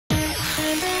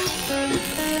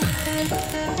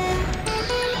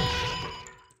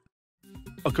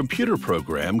A computer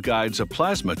program guides a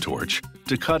plasma torch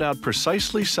to cut out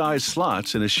precisely sized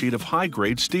slots in a sheet of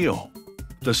high-grade steel.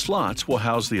 The slots will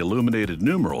house the illuminated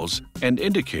numerals and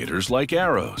indicators like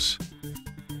arrows.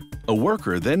 A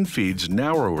worker then feeds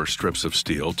narrower strips of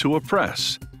steel to a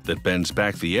press that bends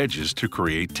back the edges to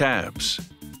create tabs.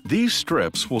 These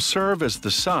strips will serve as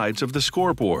the sides of the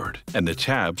scoreboard, and the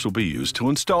tabs will be used to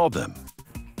install them.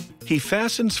 He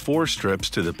fastens 4 strips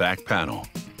to the back panel.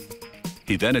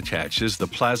 He then attaches the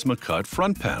plasma-cut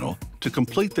front panel to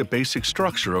complete the basic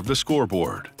structure of the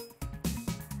scoreboard.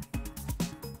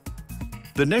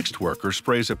 The next worker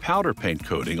sprays a powder paint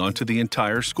coating onto the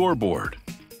entire scoreboard.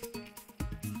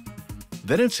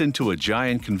 Then it's into a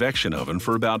giant convection oven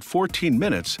for about 14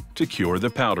 minutes to cure the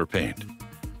powder paint.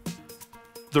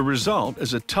 The result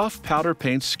is a tough powder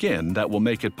paint skin that will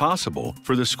make it possible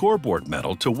for the scoreboard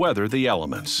metal to weather the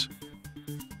elements.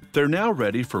 They're now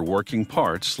ready for working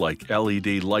parts like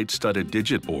LED light-studded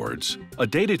digit boards, a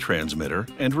data transmitter,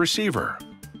 and receiver.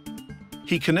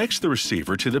 He connects the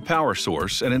receiver to the power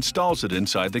source and installs it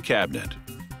inside the cabinet.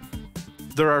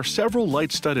 There are several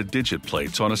light-studded digit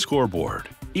plates on a scoreboard.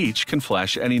 Each can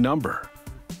flash any number.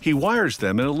 He wires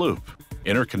them in a loop,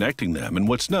 interconnecting them in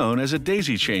what's known as a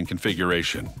daisy chain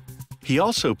configuration. He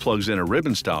also plugs in a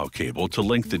ribbon-style cable to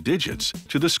link the digits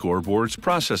to the scoreboard's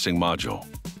processing module.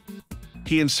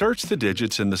 He inserts the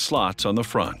digits in the slots on the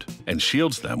front and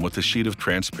shields them with a sheet of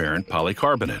transparent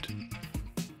polycarbonate.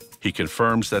 He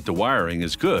confirms that the wiring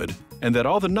is good and that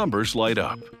all the numbers light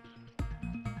up.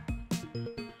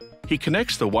 He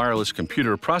connects the wireless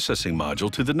computer processing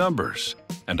module to the numbers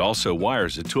and also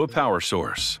wires it to a power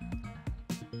source.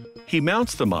 He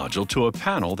mounts the module to a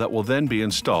panel that will then be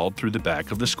installed through the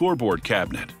back of the scoreboard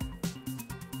cabinet.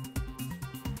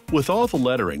 With all the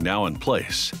lettering now in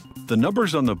place, the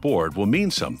numbers on the board will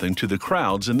mean something to the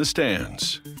crowds in the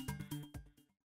stands.